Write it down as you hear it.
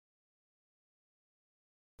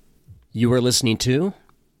You are listening to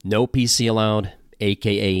No PC Allowed,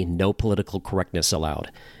 aka No Political Correctness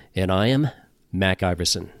Allowed, and I am Mac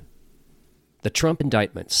Iverson. The Trump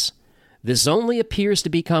indictments. This only appears to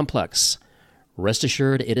be complex. Rest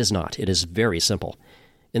assured, it is not. It is very simple.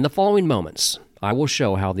 In the following moments, I will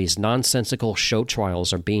show how these nonsensical show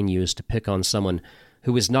trials are being used to pick on someone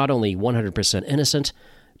who is not only 100% innocent,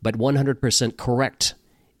 but 100% correct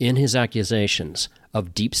in his accusations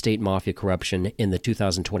of deep state mafia corruption in the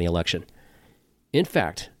 2020 election. In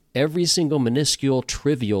fact, every single minuscule,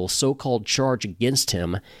 trivial, so-called charge against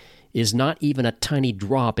him is not even a tiny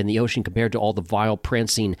drop in the ocean compared to all the vile,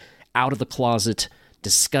 prancing, out-of-the-closet,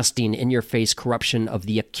 disgusting, in-your-face corruption of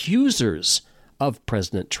the accusers of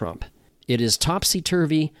President Trump. It is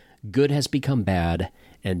topsy-turvy, good has become bad,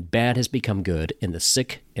 and bad has become good in the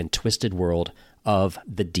sick and twisted world of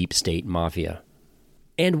the deep state mafia.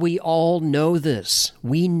 And we all know this.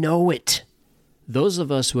 We know it. Those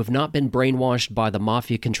of us who have not been brainwashed by the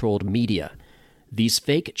mafia-controlled media, these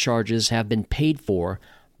fake charges have been paid for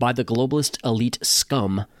by the globalist elite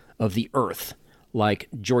scum of the earth, like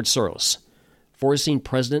George Soros, forcing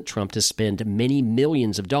President Trump to spend many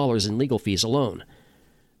millions of dollars in legal fees alone.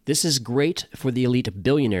 This is great for the elite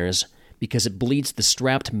billionaires because it bleeds the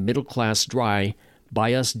strapped middle class dry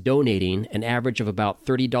by us donating an average of about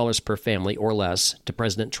 $30 per family or less to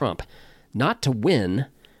President Trump, not to win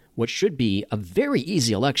what should be a very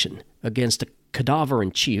easy election against a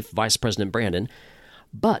cadaver-in-chief, Vice President Brandon,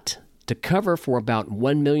 but to cover for about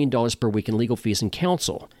 $1 million per week in legal fees and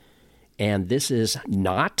counsel. And this is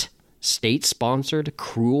not state-sponsored,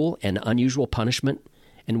 cruel, and unusual punishment,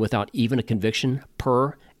 and without even a conviction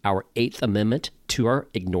per our 8th Amendment to our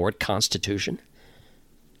ignored Constitution.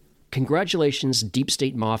 Congratulations, deep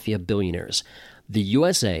state mafia billionaires. The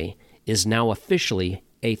USA is now officially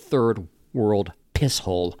a third world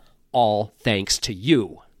pisshole, all thanks to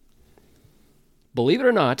you. Believe it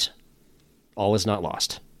or not, all is not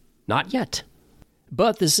lost. Not yet.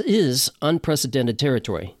 But this is unprecedented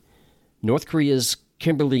territory. North Korea's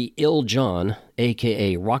Kimberly Il-jong,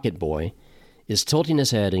 a.k.a. Rocket Boy, is tilting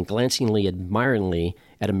his head and glancingly, admiringly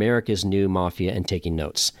at America's new mafia and taking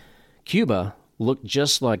notes. Cuba looked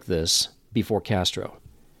just like this before Castro.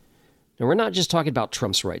 Now, we're not just talking about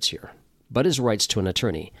Trump's rights here, but his rights to an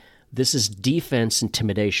attorney. This is defense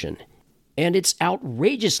intimidation, and it's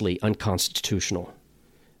outrageously unconstitutional.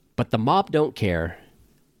 But the mob don't care.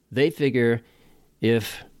 They figure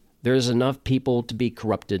if there's enough people to be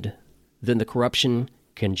corrupted, then the corruption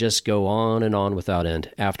can just go on and on without end.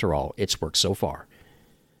 After all, it's worked so far.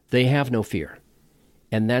 They have no fear.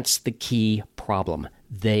 And that's the key problem.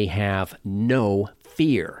 They have no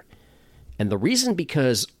fear. And the reason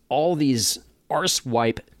because all these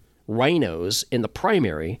arsewipe rhinos in the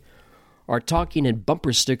primary are talking in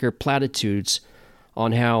bumper sticker platitudes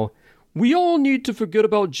on how we all need to forget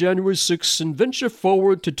about January 6th and venture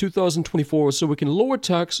forward to 2024 so we can lower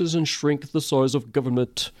taxes and shrink the size of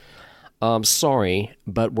government. Sorry,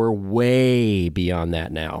 but we're way beyond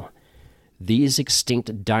that now. These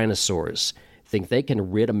extinct dinosaurs think they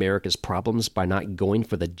can rid America's problems by not going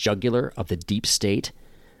for the jugular of the deep state,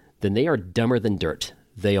 then they are dumber than dirt.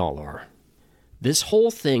 They all are. This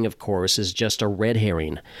whole thing, of course, is just a red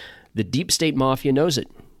herring. The deep state mafia knows it,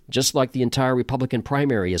 just like the entire Republican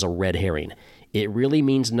primary is a red herring. It really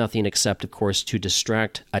means nothing except, of course, to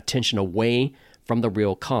distract attention away from the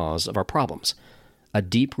real cause of our problems, a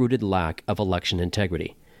deep-rooted lack of election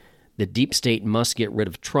integrity. The deep state must get rid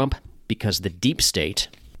of Trump because the deep state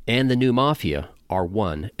and the new mafia are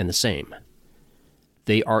one and the same.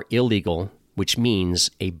 They are illegal, which means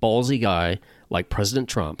a ballsy guy like President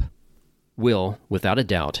Trump will, without a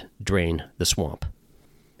doubt, drain the swamp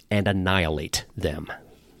and annihilate them.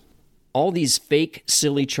 All these fake,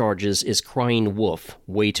 silly charges is crying wolf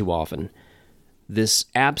way too often. This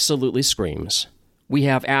absolutely screams. We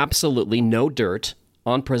have absolutely no dirt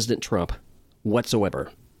on President Trump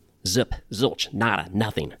whatsoever. Zip, zilch, nada,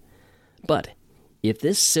 nothing. But if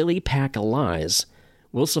this silly pack of lies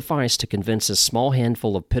will suffice to convince a small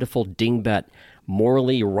handful of pitiful dingbat,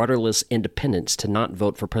 morally rudderless independents to not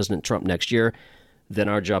vote for President Trump next year, then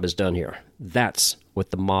our job is done here. That's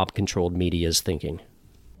what the mob-controlled media is thinking.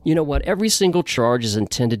 You know what? Every single charge is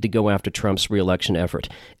intended to go after Trump's re-election effort.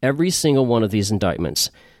 Every single one of these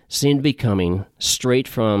indictments seem to be coming straight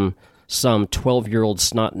from some 12-year-old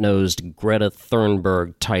snot-nosed Greta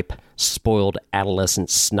Thunberg-type spoiled adolescent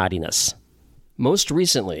snottiness. Most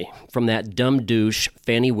recently, from that dumb douche,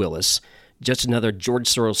 Fannie Willis, just another George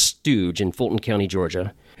Soros stooge in Fulton County,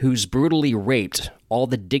 Georgia, who's brutally raped all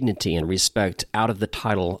the dignity and respect out of the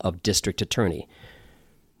title of district attorney.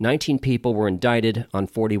 19 people were indicted on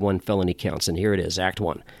 41 felony counts, and here it is, Act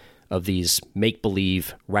 1. of these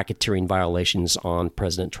make-believe racketeering violations on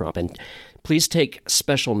President Trump. And please take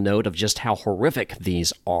special note of just how horrific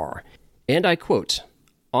these are. And I quote,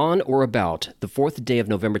 "On or about the 4th day of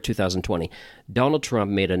November 2020, Donald Trump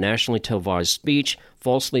made a nationally televised speech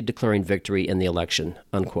falsely declaring victory in the election,"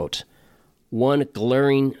 unquote. One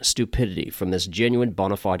glaring stupidity from this genuine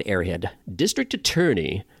bona fide airhead, District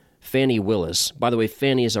Attorney Fani Willis. By the way,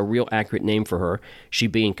 Fani is a real accurate name for her, she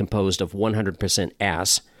being composed of 100%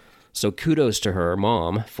 ass. So kudos to her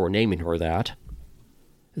mom for naming her that.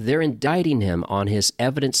 They're indicting him on his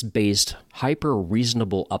evidence-based,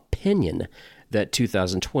 hyper-reasonable opinion that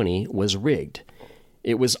 2020 was rigged.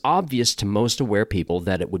 It was obvious to most aware people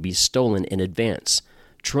that it would be stolen in advance.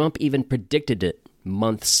 Trump even predicted it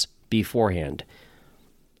months beforehand.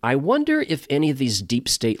 I wonder if any of these deep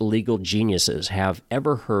state legal geniuses have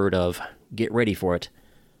ever heard of, get ready for it,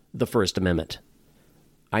 the First Amendment.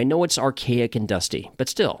 I know it's archaic and dusty, but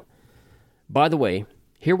still. By the way,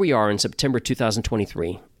 here we are in September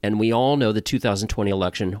 2023, and we all know the 2020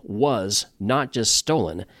 election was not just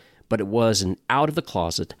stolen, but it was an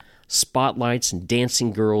out-of-the-closet, spotlights and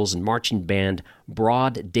dancing girls and marching band,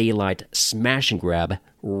 broad daylight smash-and-grab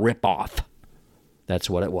rip-off. That's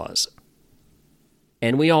what it was.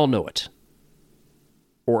 And we all know it.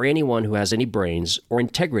 Or anyone who has any brains or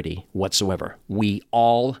integrity whatsoever. We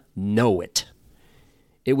all know it.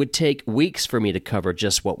 It would take weeks for me to cover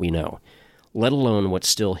just what we know, let alone what's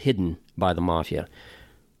still hidden by the mafia.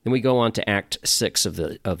 Then we go on to Act 6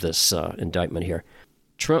 of this indictment here.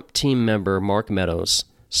 Trump team member Mark Meadows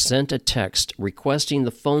sent a text requesting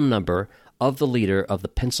the phone number of the leader of the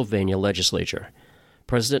Pennsylvania legislature.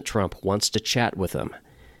 President Trump wants to chat with him.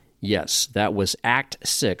 Yes, that was Act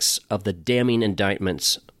 6 of the damning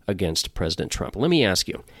indictments against President Trump. Let me ask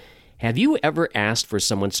you, have you ever asked for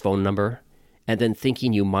someone's phone number and then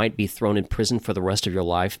thinking you might be thrown in prison for the rest of your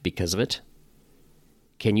life because of it?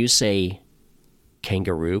 Can you say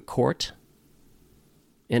kangaroo court?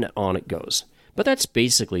 And on it goes. But that's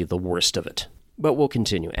basically the worst of it. But we'll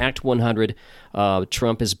continue. Act 100,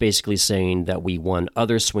 Trump is basically saying that we won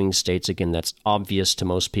other swing states. Again, that's obvious to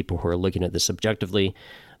most people who are looking at this objectively.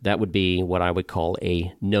 That would be what I would call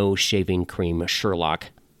a no shaving cream Sherlock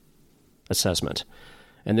assessment.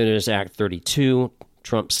 And then there's Act 32.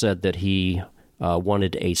 Trump said that he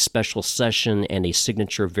wanted a special session and a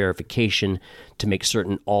signature verification to make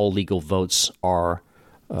certain all legal votes are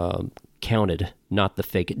counted, not the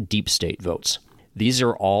fake deep state votes. These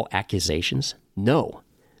are all accusations? No.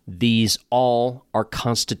 These all are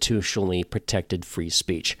constitutionally protected free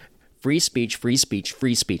speech. Free speech, free speech,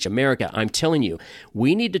 free speech. America, I'm telling you,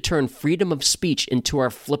 we need to turn freedom of speech into our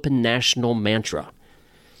flippin' national mantra.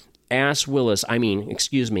 Fani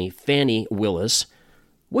Willis.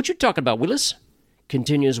 What you talking about, Willis?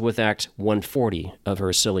 Continues with Act 140 of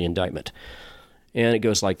her silly indictment. And it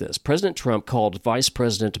goes like this. President Trump called Vice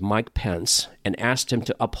President Mike Pence and asked him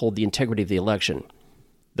to uphold the integrity of the election.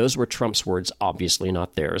 Those were Trump's words, obviously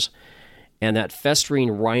not theirs. And that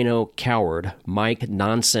festering rhino coward, Mike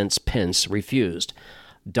Nonsense Pence, refused.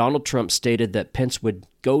 Donald Trump stated that Pence would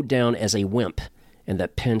go down as a wimp and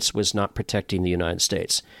that Pence was not protecting the United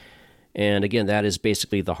States. And again, that is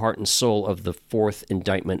basically the heart and soul of the fourth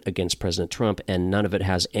indictment against President Trump, and none of it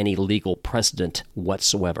has any legal precedent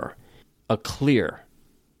whatsoever. A clear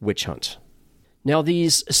witch hunt. Now,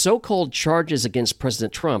 these so-called charges against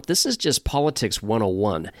President Trump, this is just politics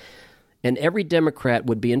 101. And every Democrat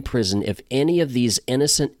would be in prison if any of these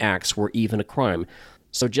innocent acts were even a crime.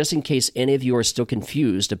 So just in case any of you are still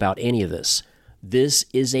confused about any of this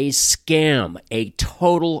is a scam, a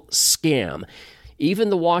total scam. Even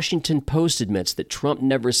the Washington Post admits that Trump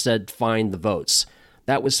never said find the votes.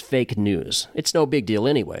 That was fake news. It's no big deal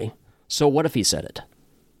anyway. So what if he said it?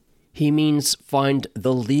 He means find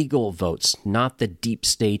the legal votes, not the deep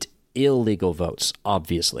state illegal votes,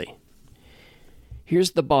 obviously.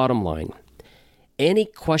 Here's the bottom line. Any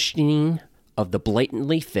questioning of the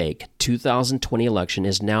blatantly fake 2020 election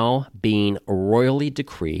is now being royally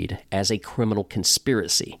decreed as a criminal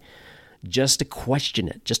conspiracy. Just to question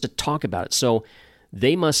it, just to talk about it. So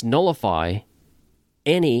they must nullify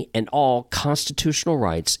any and all constitutional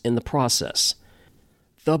rights in the process.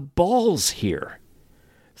 The balls here.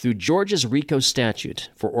 Through Georgia's RICO statute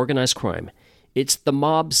for organized crime, it's the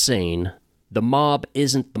mob saying the mob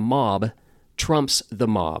isn't the mob, Trump's the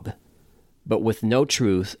mob, but with no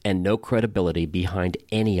truth and no credibility behind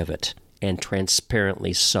any of it, and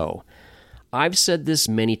transparently so. I've said this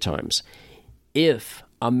many times. If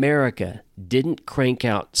America didn't crank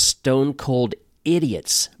out stone-cold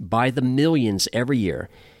idiots by the millions every year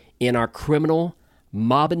in our criminal,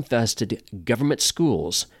 mob-infested government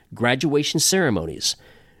schools, graduation ceremonies,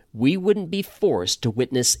 we wouldn't be forced to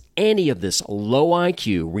witness any of this low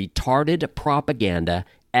IQ, retarded propaganda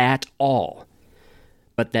at all.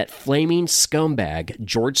 But that flaming scumbag,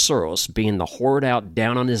 George Soros, being the hoard-out,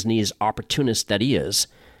 down-on-his-knees opportunist that he is,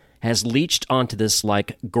 has leached onto this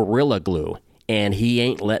like gorilla glue, and he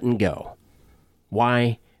ain't letting go.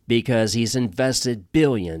 Why? Because he's invested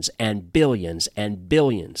billions and billions and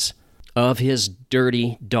billions of his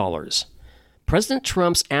dirty dollars. President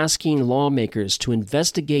Trump's asking lawmakers to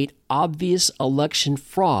investigate obvious election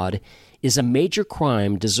fraud is a major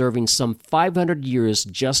crime deserving some 500 years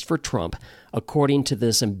just for Trump, according to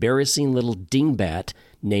this embarrassing little dingbat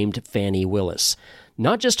named Fani Willis.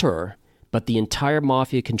 Not just her, but the entire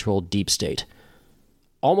mafia-controlled deep state.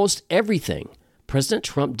 Almost everything President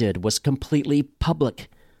Trump did was completely public.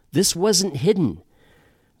 This wasn't hidden.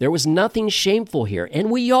 There was nothing shameful here,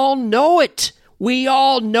 and we all know it. We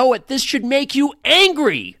all know it. This should make you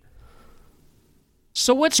angry.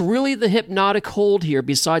 So what's really the hypnotic hold here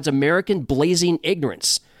besides American blazing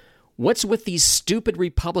ignorance? What's with these stupid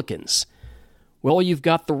Republicans? Well, you've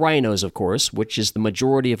got the rhinos, of course, which is the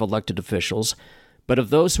majority of elected officials. But of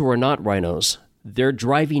those who are not rhinos, their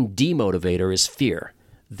driving demotivator is fear.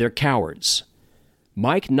 They're cowards.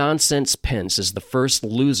 Mike Nonsense Pence is the first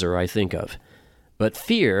loser I think of. But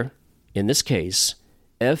fear, in this case,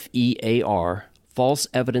 F-E-A-R, false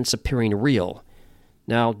evidence appearing real.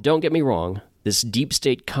 Now, don't get me wrong, this deep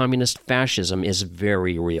state communist fascism is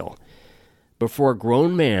very real. But for a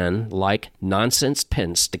grown man like Nonsense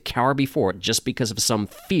Pence to cower before it just because of some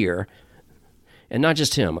fear, and not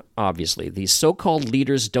just him, obviously, these so-called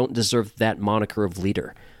leaders don't deserve that moniker of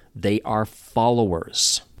leader. They are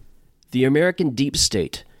followers. The American deep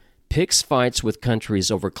state picks fights with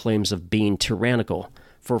countries over claims of being tyrannical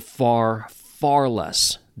for far, far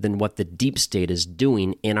less than what the deep state is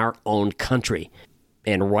doing in our own country,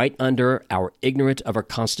 and right under our ignorant of our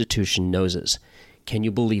Constitution noses. Can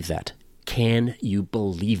you believe that? Can you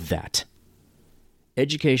believe that?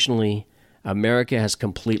 Educationally, America has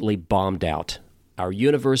completely bombed out. Our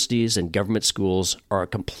universities and government schools are a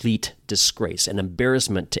complete disgrace, an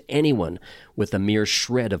embarrassment to anyone with a mere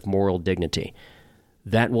shred of moral dignity.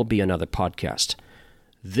 That will be another podcast.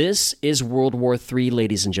 This is World War III,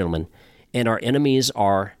 ladies and gentlemen, and our enemies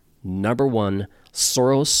are, number one,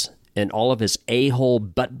 Soros and all of his a-hole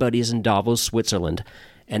butt buddies in Davos, Switzerland,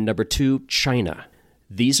 and number two, China.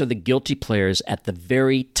 These are the guilty players at the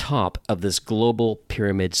very top of this global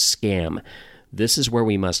pyramid scam. This is where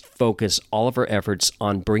we must focus all of our efforts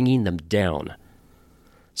on bringing them down.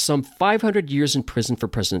 Some 500 years in prison for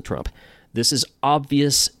President Trump. This is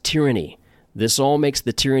obvious tyranny. This all makes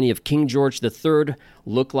the tyranny of King George III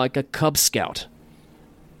look like a Cub Scout.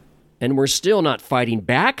 And we're still not fighting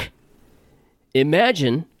back?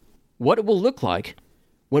 Imagine what it will look like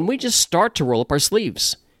when we just start to roll up our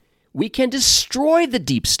sleeves. We can destroy the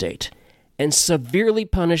deep state and severely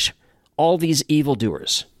punish all these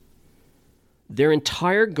evildoers. Their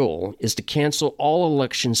entire goal is to cancel all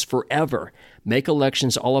elections forever, make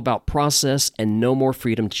elections all about process and no more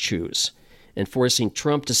freedom to choose, and forcing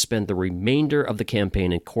Trump to spend the remainder of the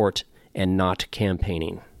campaign in court and not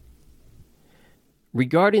campaigning.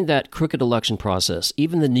 Regarding that crooked election process,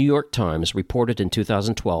 even the New York Times reported in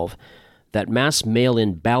 2012 that mass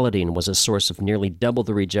mail-in balloting was a source of nearly double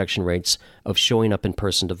the rejection rates of showing up in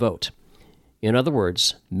person to vote. In other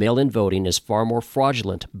words, mail-in voting is far more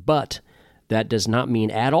fraudulent, but that does not mean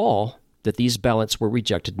at all that these ballots were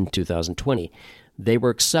rejected in 2020. They were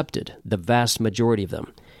accepted, the vast majority of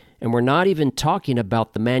them. And we're not even talking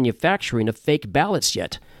about the manufacturing of fake ballots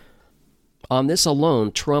yet. On this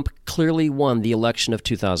alone, Trump clearly won the election of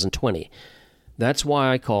 2020. That's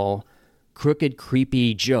why I call Crooked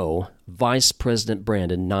Creepy Joe Vice President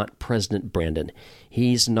Brandon, not President Brandon.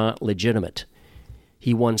 He's not legitimate.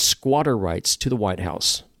 He won squatter rights to the White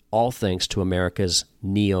House, all thanks to America's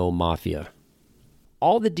neo-mafia.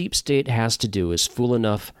 All the deep state has to do is fool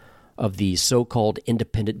enough of the so-called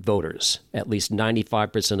independent voters. At least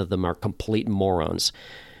 95% of them are complete morons.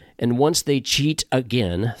 And once they cheat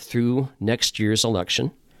again through next year's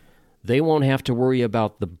election, they won't have to worry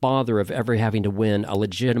about the bother of ever having to win a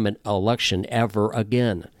legitimate election ever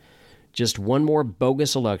again. Just one more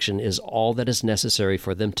bogus election is all that is necessary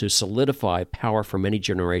for them to solidify power for many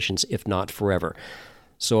generations, if not forever.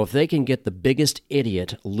 So if they can get the biggest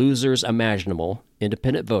idiot losers imaginable,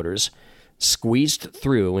 independent voters, squeezed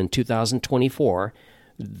through in 2024,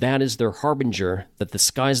 that is their harbinger that the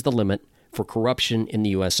sky's the limit for corruption in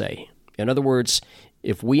the USA. In other words,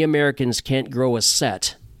 if we Americans can't grow a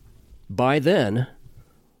set by then,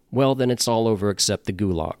 well, then it's all over except the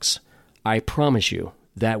Gulags. I promise you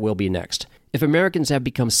that will be next. If Americans have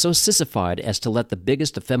become so sissified as to let the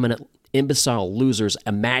biggest effeminate imbecile losers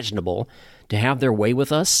imaginable to have their way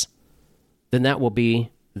with us, then that will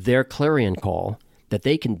be their clarion call that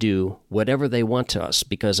they can do whatever they want to us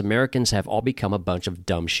because Americans have all become a bunch of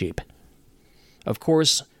dumb sheep. Of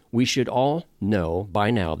course, we should all know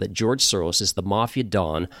by now that George Soros is the mafia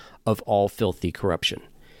don of all filthy corruption.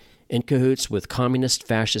 In cahoots with communist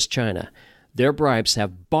fascist China, their bribes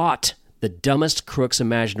have bought the dumbest crooks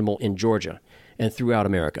imaginable in Georgia and throughout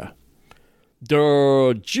America.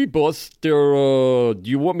 Gee, boss, do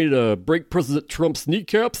you want me to break President Trump's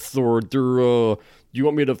kneecaps, or do you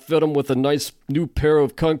want me to fit him with a nice new pair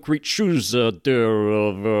of concrete shoes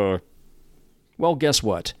Well, guess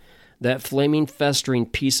what? That flaming, festering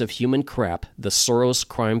piece of human crap, the Soros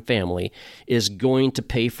crime family, is going to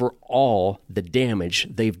pay for all the damage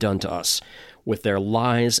they've done to us. With their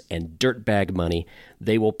lies and dirtbag money,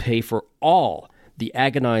 they will pay for all the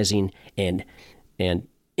agonizing and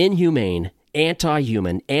inhumane,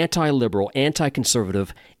 anti-human, anti-liberal,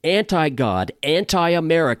 anti-conservative, anti-God,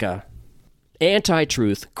 anti-America,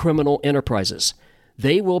 anti-truth criminal enterprises.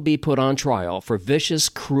 They will be put on trial for vicious,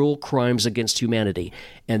 cruel crimes against humanity,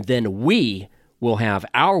 and then we will have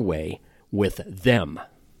our way with them.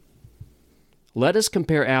 Let us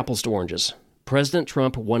compare apples to oranges. President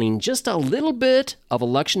Trump wanting just a little bit of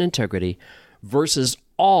election integrity versus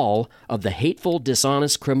all of the hateful,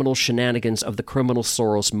 dishonest, criminal shenanigans of the criminal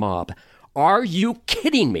Soros mob. Are you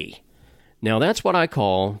kidding me? Now that's what I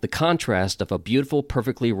call the contrast of a beautiful,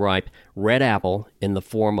 perfectly ripe red apple in the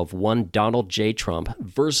form of one Donald J. Trump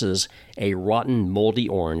versus a rotten, moldy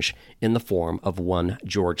orange in the form of one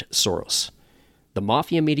George Soros. The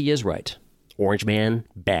mafia media is right. Orange man,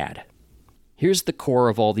 bad. Here's the core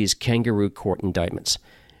of all these kangaroo court indictments.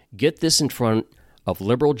 Get this in front of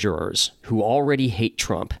liberal jurors who already hate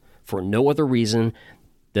Trump for no other reason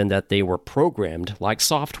than that they were programmed like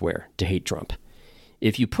software to hate Trump.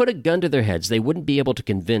 If you put a gun to their heads, they wouldn't be able to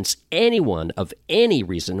convince anyone of any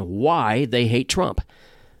reason why they hate Trump.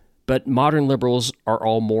 But modern liberals are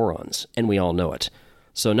all morons, and we all know it.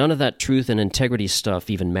 So none of that truth and integrity stuff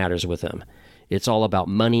even matters with them. It's all about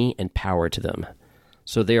money and power to them.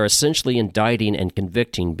 So they are essentially indicting and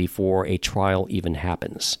convicting before a trial even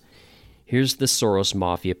happens. Here's the Soros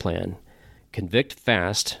Mafia plan. Convict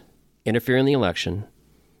fast, interfere in the election,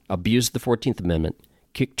 abuse the 14th Amendment,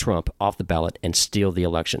 kick Trump off the ballot, and steal the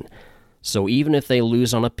election. So even if they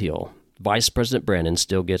lose on appeal, Vice President Brandon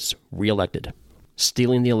still gets reelected.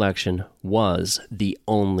 Stealing the election was the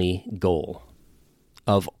only goal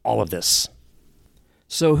of all of this.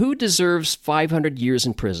 So who deserves 500 years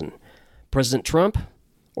in prison? President Trump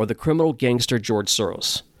or the criminal gangster George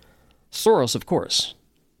Soros? Soros, of course.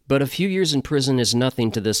 But a few years in prison is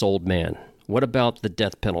nothing to this old man. What about the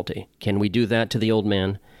death penalty? Can we do that to the old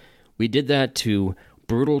man? We did that to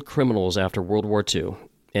brutal criminals after World War II,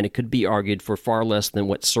 and it could be argued for far less than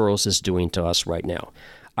what Soros is doing to us right now.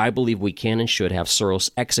 I believe we can and should have Soros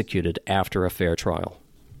executed after a fair trial.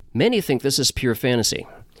 Many think this is pure fantasy.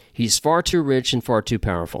 He's far too rich and far too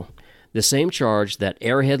powerful. The same charge that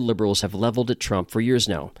airhead liberals have leveled at Trump for years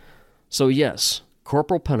now. So yes,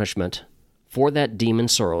 corporal punishment for that demon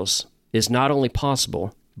Soros is not only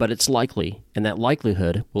possible, but it's likely, and that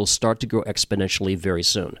likelihood will start to grow exponentially very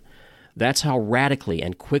soon. That's how radically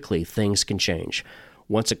and quickly things can change.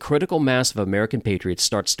 Once a critical mass of American patriots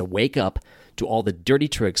starts to wake up to all the dirty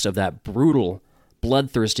tricks of that brutal,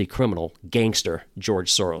 bloodthirsty criminal gangster,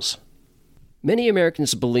 George Soros. Many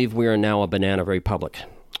Americans believe we are now a banana republic.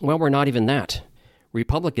 Well, we're not even that.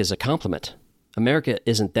 Republic is a compliment. America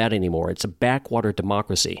isn't that anymore. It's a backwater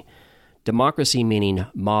democracy. Democracy meaning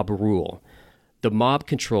mob rule. The mob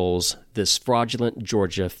controls this fraudulent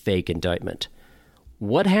Georgia fake indictment.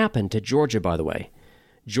 What happened to Georgia, by the way?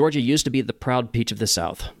 Georgia used to be the proud peach of the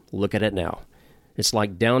South. Look at it now. It's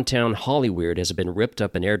like downtown Hollyweird has been ripped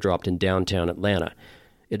up and airdropped in downtown Atlanta.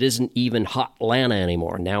 It isn't even Hot Atlanta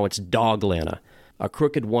anymore. Now it's Doglanta, a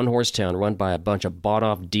crooked one-horse town run by a bunch of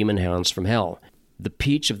bought-off demon hounds from hell. The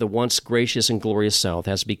peach of the once gracious and glorious South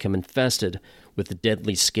has become infested with the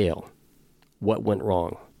deadly scale. What went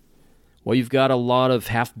wrong? Well, you've got a lot of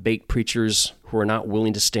half-baked preachers who are not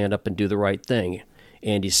willing to stand up and do the right thing.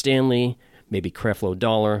 Andy Stanley, maybe Creflo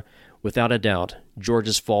Dollar. Without a doubt,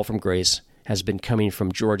 Georgia's fall from grace has been coming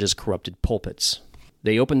from Georgia's corrupted pulpits.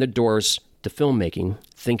 They opened their doors to filmmaking,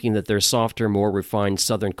 thinking that their softer, more refined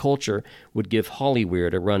Southern culture would give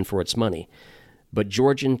Hollyweird a run for its money. But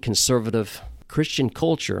Georgian conservative Christian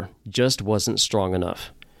culture just wasn't strong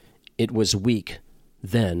enough. It was weak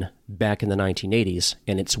then, back in the 1980s,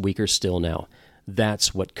 and it's weaker still now.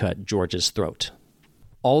 That's what cut Georgia's throat.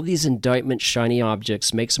 All these indictment shiny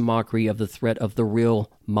objects makes a mockery of the threat of the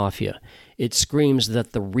real mafia. It screams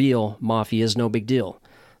that the real mafia is no big deal.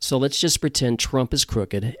 So let's just pretend Trump is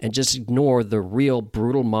crooked and just ignore the real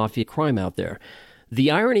brutal mafia crime out there.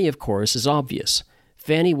 The irony, of course, is obvious.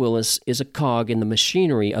 Fani Willis is a cog in the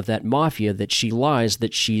machinery of that mafia that she lies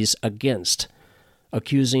that she's against.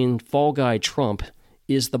 Accusing fall guy Trump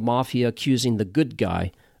is the mafia accusing the good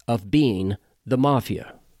guy of being the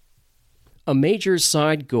mafia. A major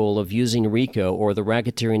side goal of using RICO, or the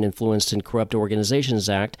Racketeering Influenced and Corrupt Organizations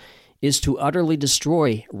Act, is to utterly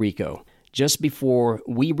destroy RICO, just before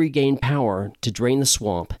we regain power to drain the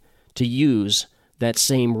swamp, to use that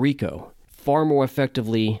same RICO far more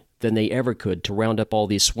effectively than they ever could to round up all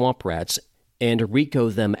these swamp rats and RICO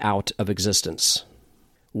them out of existence.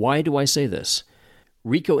 Why do I say this?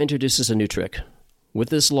 RICO introduces a new trick. With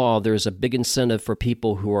this law, there is a big incentive for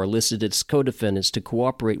people who are listed as co-defendants to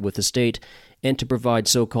cooperate with the state and to provide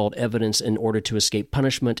so-called evidence in order to escape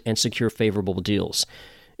punishment and secure favorable deals.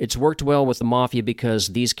 It's worked well with the mafia because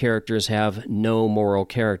these characters have no moral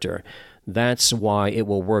character. That's why it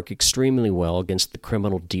will work extremely well against the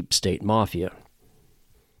criminal deep state mafia.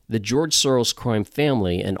 The George Soros crime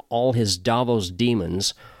family and all his Davos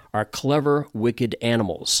demons are clever, wicked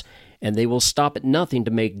animals, and they will stop at nothing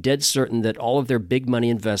to make dead certain that all of their big money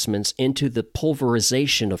investments into the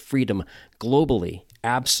pulverization of freedom globally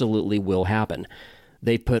absolutely will happen.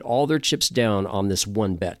 They put all their chips down on this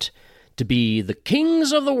one bet, to be the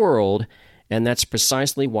kings of the world, and that's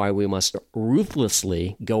precisely why we must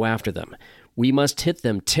ruthlessly go after them. We must hit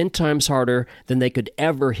them 10 times harder than they could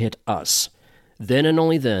ever hit us. Then and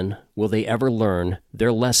only then will they ever learn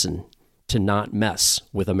their lesson to not mess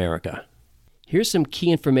with America. Here's some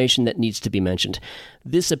key information that needs to be mentioned.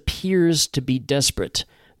 This appears to be desperate,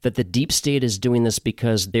 that the deep state is doing this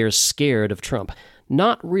because they're scared of Trump.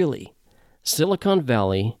 Not really. Silicon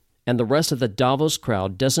Valley and the rest of the Davos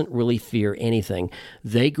crowd doesn't really fear anything.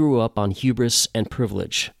 They grew up on hubris and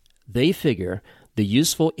privilege. They figure the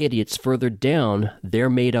useful idiots further down their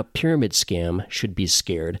made-up pyramid scam should be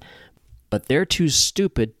scared, but they're too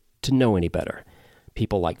stupid to know any better.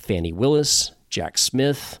 People like Fani Willis, Jack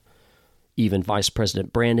Smith, even Vice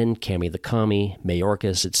President Brandon, Cami the Commie,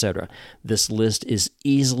 Mayorkas, etc. This list is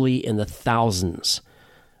easily in the thousands.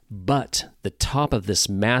 But the top of this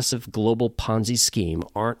massive global Ponzi scheme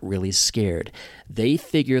aren't really scared. They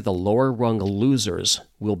figure the lower rung losers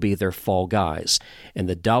will be their fall guys, and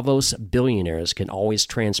the Davos billionaires can always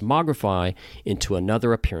transmogrify into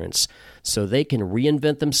another appearance, so they can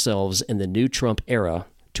reinvent themselves in the new Trump era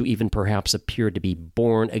to even perhaps appear to be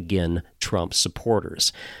born-again Trump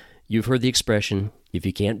supporters. You've heard the expression, if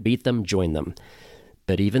you can't beat them, join them.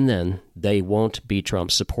 But even then, they won't be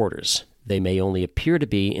Trump supporters. They may only appear to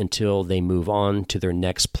be until they move on to their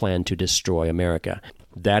next plan to destroy America.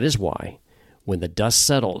 That is why, when the dust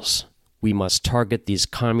settles, we must target these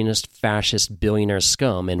communist, fascist, billionaire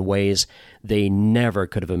scum in ways they never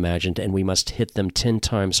could have imagined, and we must hit them 10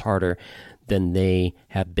 times harder than they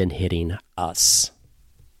have been hitting us.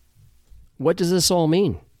 What does this all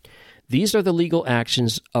mean? These are the legal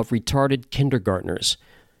actions of retarded kindergartners.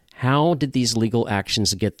 How did these legal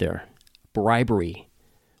actions get there? Bribery.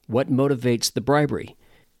 What motivates the bribery?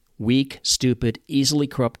 Weak, stupid, easily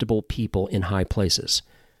corruptible people in high places.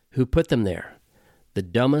 Who put them there? The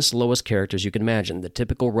dumbest, lowest characters you can imagine, the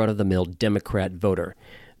typical run-of-the-mill Democrat voter.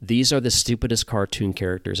 These are the stupidest cartoon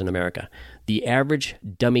characters in America. The average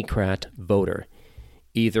Dummycrat voter.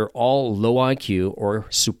 Either all low IQ or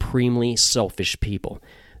supremely selfish people,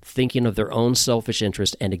 thinking of their own selfish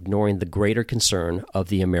interest and ignoring the greater concern of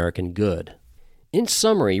the American good. In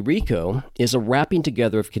summary, RICO is a wrapping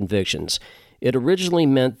together of convictions. It originally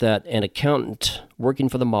meant that an accountant working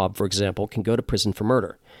for the mob, for example, can go to prison for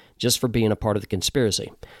murder, just for being a part of the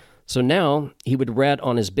conspiracy. So now he would rat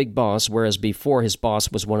on his big boss, whereas before his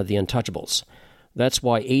boss was one of the untouchables. That's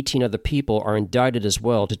why 18 other people are indicted as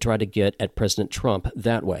well to try to get at President Trump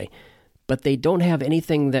that way. But they don't have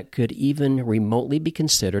anything that could even remotely be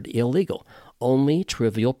considered illegal. Only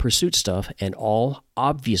trivial pursuit stuff, and all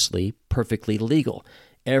obviously perfectly legal.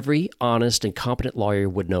 Every honest and competent lawyer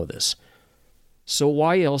would know this. So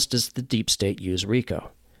why else does the deep state use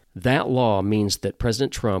RICO? That law means that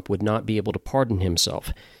President Trump would not be able to pardon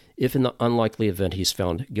himself if in the unlikely event he's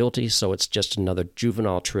found guilty, so it's just another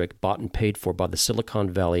juvenile trick bought and paid for by the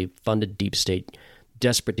Silicon Valley funded deep state,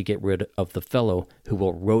 desperate to get rid of the fellow who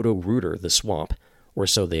will roto-rooter the swamp, or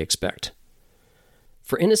so they expect.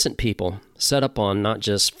 For innocent people, set up on not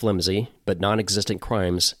just flimsy, but non-existent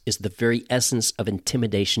crimes is the very essence of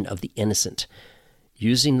intimidation of the innocent.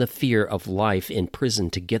 Using the fear of life in prison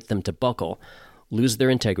to get them to buckle, lose their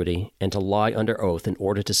integrity, and to lie under oath in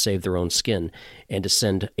order to save their own skin, and to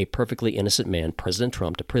send a perfectly innocent man, President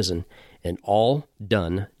Trump, to prison, and all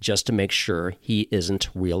done just to make sure he isn't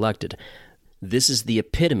reelected. This is the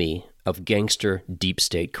epitome of gangster deep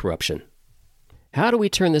state corruption. How do we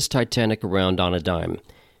turn this Titanic around on a dime?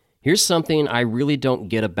 Here's something I really don't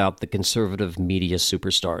get about the conservative media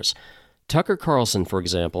superstars. Tucker Carlson, for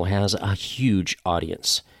example, has a huge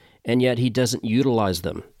audience, and yet he doesn't utilize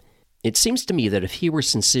them. It seems to me that if he were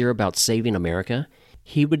sincere about saving America,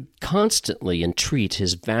 he would constantly entreat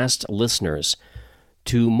his vast listeners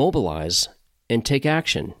to mobilize and take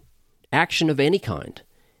action of any kind,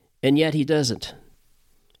 and yet he doesn't.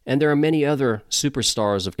 And there are many other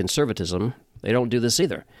superstars of conservatism. They don't do this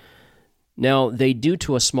either. Now, they do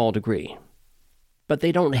to a small degree, but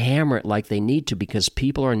they don't hammer it like they need to because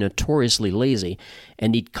people are notoriously lazy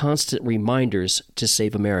and need constant reminders to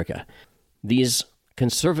save America. These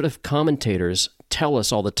conservative commentators tell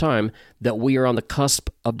us all the time that we are on the cusp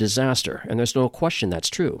of disaster, and there's no question that's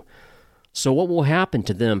true. So what will happen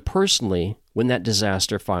to them personally when that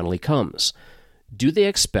disaster finally comes? Do they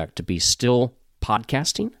expect to be still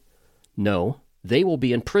podcasting? No, they will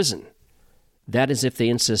be in prison. That is if they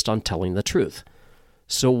insist on telling the truth.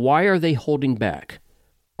 So why are they holding back?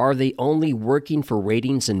 Are they only working for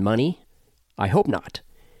ratings and money? I hope not.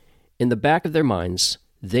 In the back of their minds,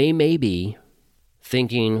 they may be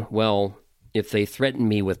thinking, well, if they threaten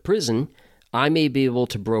me with prison, I may be able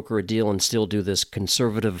to broker a deal and still do this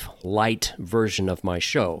conservative light version of my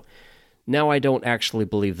show. Now, I don't actually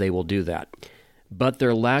believe they will do that. But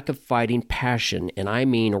their lack of fighting passion, and I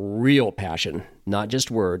mean real passion, not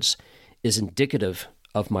just words, is indicative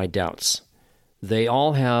of my doubts. They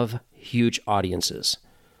all have huge audiences.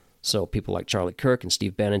 So people like Charlie Kirk and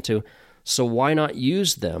Steve Bannon too. So why not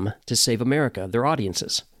use them to save America, their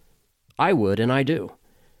audiences? I would, and I do.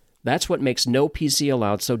 That's what makes No PC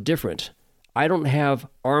Allowed so different. I don't have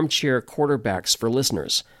armchair quarterbacks for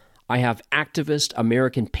listeners. I have activist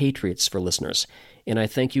American patriots for listeners. And I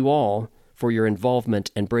thank you all for your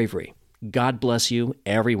involvement and bravery. God bless you,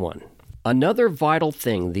 everyone. Another vital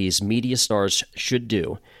thing these media stars should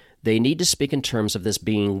do, they need to speak in terms of this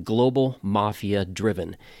being global mafia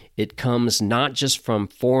driven. It comes not just from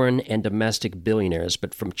foreign and domestic billionaires,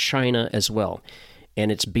 but from China as well.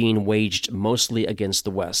 And it's being waged mostly against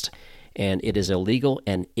the West. And it is illegal,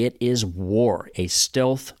 and it is war, a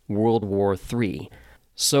stealth World War III.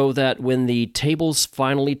 So that when the tables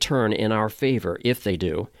finally turn in our favor, if they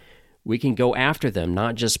do, we can go after them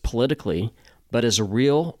not just politically, but as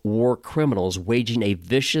real war criminals waging a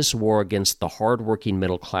vicious war against the hardworking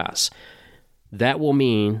middle class. That will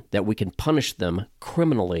mean that we can punish them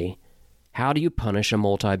criminally. How do you punish a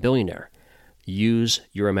multi-billionaire? Use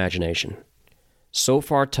your imagination. So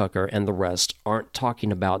far, Tucker and the rest aren't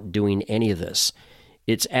talking about doing any of this.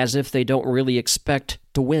 It's as if they don't really expect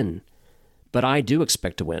to win. But I do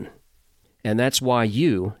expect to win. And that's why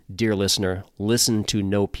you, dear listener, listen to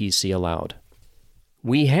No PC Allowed.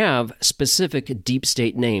 We have specific deep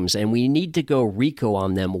state names, and we need to go RICO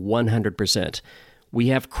on them 100%. We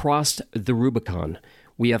have crossed the Rubicon.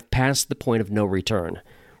 We have passed the point of no return.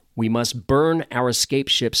 We must burn our escape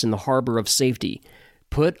ships in the harbor of safety,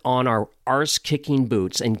 put on our arse-kicking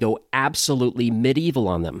boots, and go absolutely medieval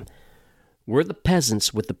on them. We're the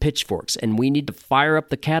peasants with the pitchforks, and we need to fire up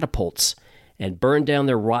the catapults and burn down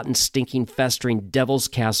their rotten, stinking, festering devil's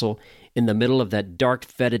castle in the middle of that dark,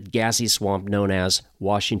 fetid, gassy swamp known as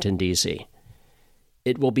Washington, D.C.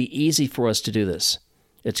 It will be easy for us to do this.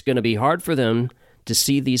 It's going to be hard for them to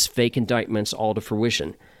see these fake indictments all to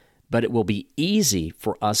fruition, but it will be easy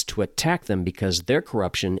for us to attack them because their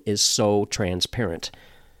corruption is so transparent.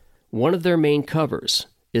 One of their main covers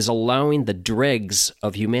is allowing the dregs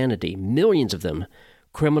of humanity, millions of them,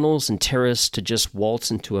 criminals and terrorists, to just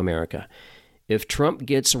waltz into America. If Trump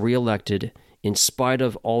gets reelected, in spite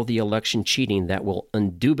of all the election cheating that will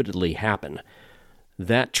indubitably happen,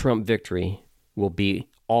 that Trump victory will be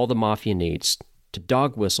all the mafia needs to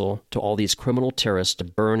dog whistle to all these criminal terrorists to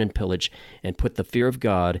burn and pillage and put the fear of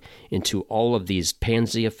God into all of these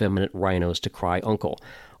pansy effeminate rhinos to cry uncle,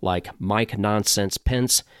 like Mike Nonsense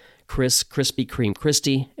Pence, Chris Krispy Kreme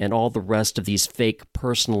Christie, and all the rest of these fake,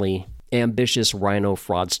 personally ambitious rhino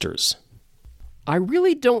fraudsters. I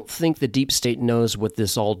really don't think the deep state knows what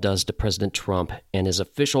this all does to President Trump, and his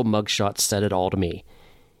official mugshot said it all to me.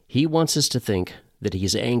 He wants us to think that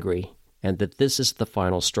he's angry and that this is the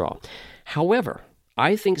final straw. However,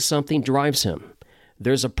 I think something drives him.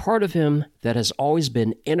 There's a part of him that has always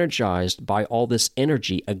been energized by all this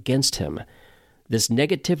energy against him. This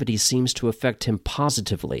negativity seems to affect him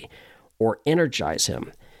positively or energize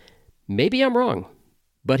him. Maybe I'm wrong.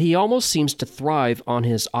 But he almost seems to thrive on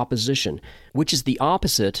his opposition, which is the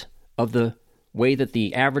opposite of the way that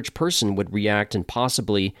the average person would react and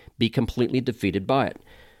possibly be completely defeated by it.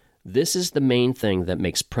 This is the main thing that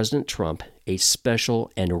makes President Trump a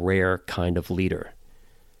special and rare kind of leader.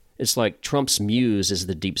 It's like Trump's muse is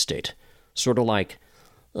the deep state, sort of like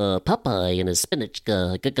Popeye and his spinach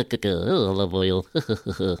olive oil.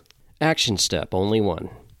 Action step, only one.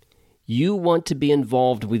 You want to be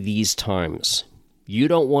involved with these times. You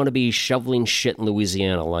don't want to be shoveling shit in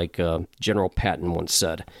Louisiana like General Patton once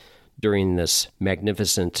said during this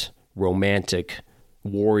magnificent, romantic,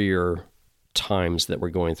 warrior times that we're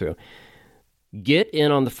going through. Get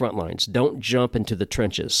in on the front lines. Don't jump into the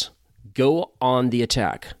trenches. Go on the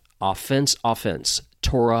attack. Offense, offense.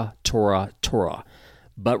 Torah, Torah, Torah.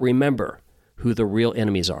 But remember who the real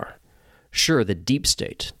enemies are. Sure, the deep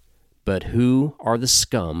state. But who are the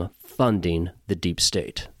scum funding the deep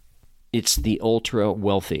state? It's the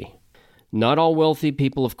ultra-wealthy. Not all wealthy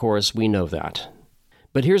people, of course, we know that.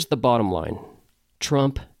 But here's the bottom line.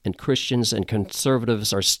 Trump and Christians and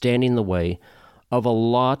conservatives are standing in the way of a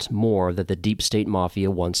lot more that the deep state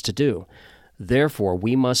mafia wants to do. Therefore,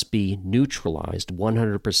 we must be neutralized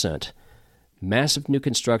 100%. Massive new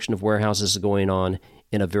construction of warehouses is going on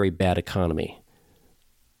in a very bad economy.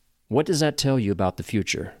 What does that tell you about the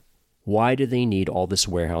future? Why do they need all this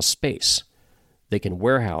warehouse space? They can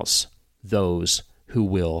warehouse those who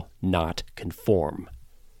will not conform.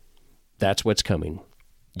 That's what's coming.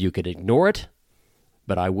 You could ignore it,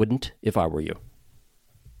 but I wouldn't if I were you.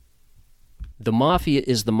 The mafia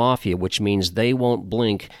is the mafia, which means they won't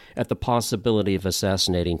blink at the possibility of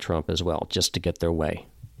assassinating Trump as well, just to get their way.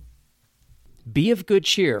 Be of good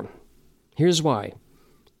cheer. Here's why.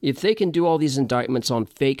 If they can do all these indictments on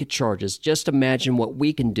fake charges, just imagine what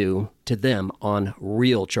we can do to them on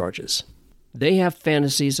real charges. They have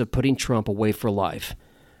fantasies of putting Trump away for life.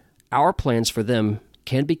 Our plans for them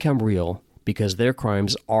can become real because their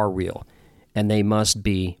crimes are real, and they must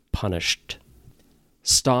be punished.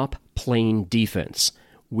 Stop playing defense.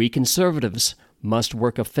 We conservatives must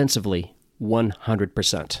work offensively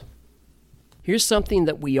 100%. Here's something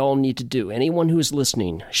that we all need to do. Anyone who's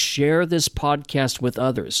listening, share this podcast with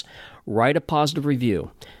others. Write a positive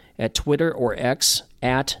review at Twitter or X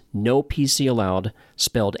at NoPCAllowed,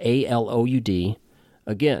 spelled ALOUD.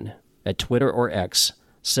 Again, at Twitter or X.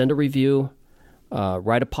 Send a review.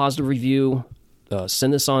 Write a positive review.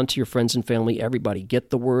 Send this on to your friends and family. Everybody,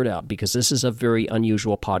 get the word out because this is a very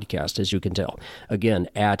unusual podcast, as you can tell. Again,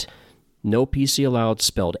 at NoPCAllowed,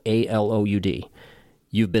 spelled ALOUD.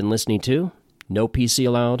 You've been listening to No PC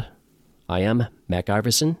Allowed. I am Mac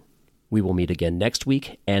Iverson. We will meet again next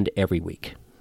week and every week.